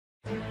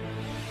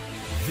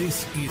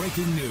This is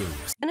breaking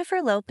news.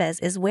 Jennifer Lopez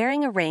is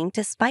wearing a ring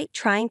despite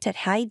trying to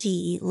hide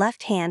the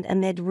left hand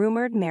amid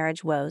rumored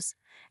marriage woes,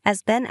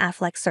 as Ben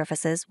Affleck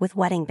surfaces with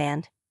wedding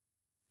band.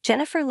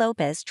 Jennifer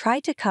Lopez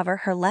tried to cover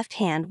her left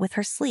hand with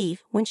her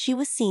sleeve when she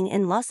was seen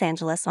in Los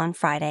Angeles on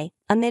Friday,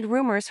 amid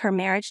rumors her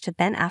marriage to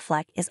Ben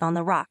Affleck is on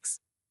the rocks.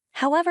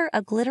 However,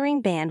 a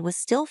glittering band was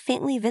still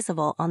faintly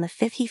visible on the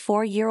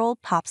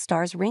 54-year-old pop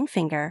star's ring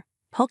finger,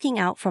 poking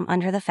out from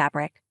under the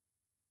fabric.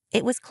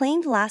 It was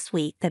claimed last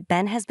week that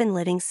Ben has been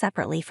living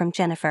separately from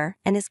Jennifer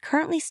and is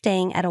currently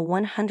staying at a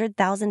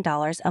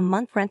 $100,000 a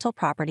month rental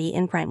property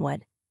in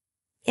Brentwood.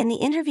 In the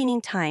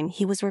intervening time,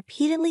 he was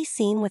repeatedly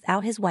seen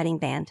without his wedding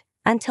band,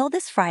 until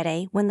this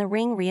Friday when the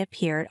ring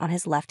reappeared on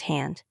his left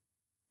hand.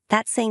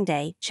 That same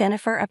day,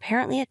 Jennifer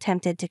apparently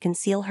attempted to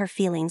conceal her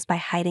feelings by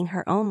hiding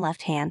her own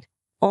left hand,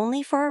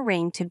 only for a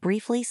ring to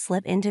briefly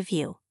slip into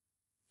view.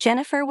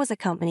 Jennifer was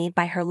accompanied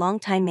by her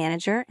longtime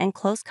manager and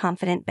close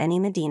confidant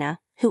Medina,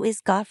 who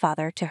is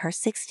godfather to her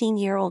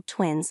 16-year-old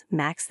twins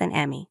Max and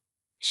Emmy.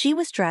 She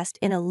was dressed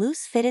in a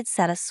loose-fitted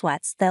set of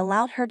sweats that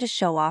allowed her to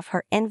show off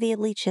her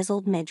enviably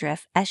chiseled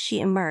midriff as she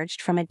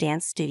emerged from a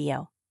dance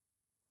studio.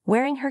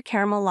 Wearing her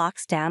caramel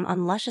locks down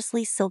on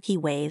lusciously silky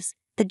waves,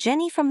 the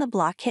Jenny from the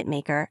Block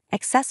hitmaker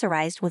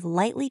accessorized with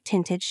lightly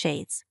tinted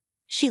shades.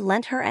 She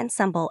lent her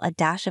ensemble a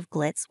dash of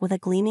glitz with a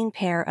gleaming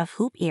pair of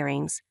hoop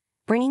earrings,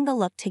 bringing the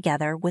look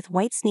together with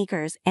white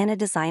sneakers and a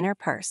designer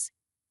purse.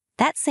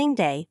 That same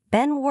day,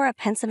 Ben wore a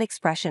pensive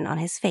expression on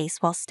his face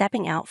while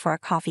stepping out for a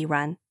coffee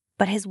run,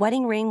 but his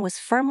wedding ring was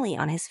firmly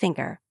on his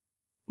finger.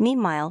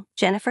 Meanwhile,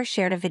 Jennifer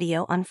shared a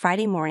video on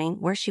Friday morning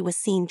where she was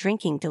seen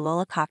drinking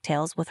DeLola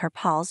cocktails with her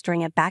pals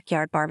during a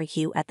backyard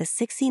barbecue at the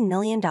 $60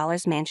 million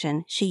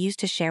mansion she used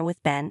to share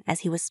with Ben as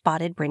he was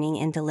spotted bringing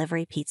in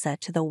delivery pizza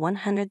to the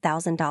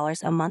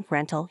 $100,000 a month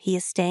rental he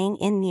is staying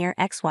in near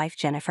ex-wife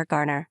Jennifer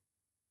Garner.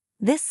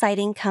 This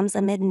sighting comes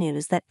amid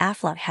news that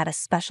Affleck had a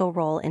special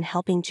role in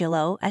helping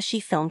J.Lo as she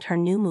filmed her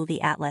new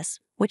movie Atlas,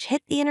 which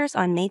hit theaters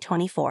on May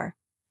 24.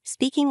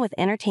 Speaking with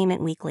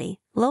Entertainment Weekly,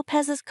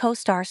 Lopez's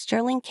co-star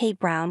Sterling K.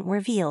 Brown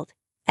revealed,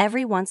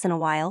 every once in a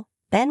while,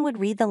 Ben would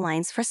read the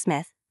lines for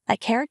Smith, a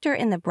character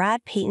in the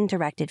Brad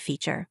Peyton-directed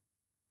feature.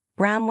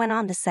 Brown went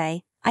on to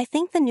say, I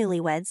think the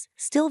newlyweds,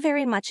 still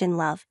very much in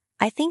love,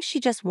 I think she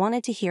just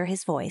wanted to hear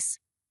his voice.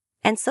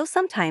 And so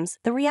sometimes,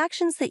 the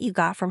reactions that you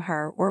got from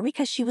her were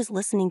because she was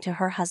listening to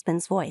her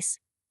husband's voice.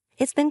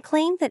 It's been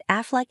claimed that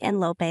Affleck and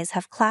Lopez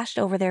have clashed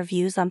over their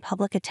views on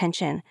public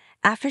attention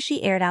after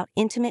she aired out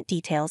intimate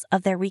details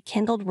of their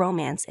rekindled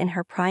romance in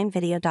her Prime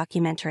Video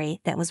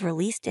documentary that was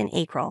released in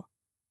April.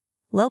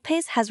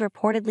 Lopez has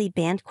reportedly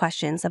banned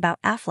questions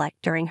about Affleck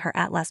during her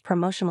Atlas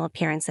promotional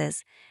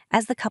appearances,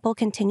 as the couple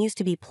continues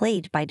to be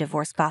plagued by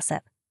divorce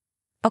gossip.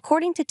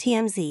 According to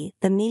TMZ,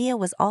 the media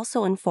was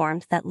also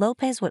informed that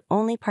Lopez would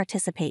only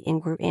participate in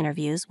group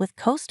interviews with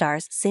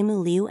co-stars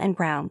Simu Liu and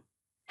Brown.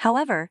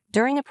 However,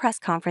 during a press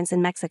conference in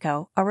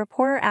Mexico, a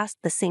reporter asked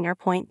the singer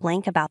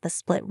point-blank about the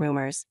split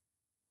rumors.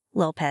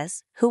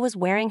 Lopez, who was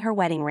wearing her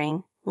wedding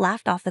ring,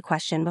 laughed off the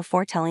question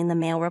before telling the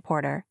male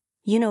reporter,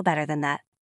 "You know better than that."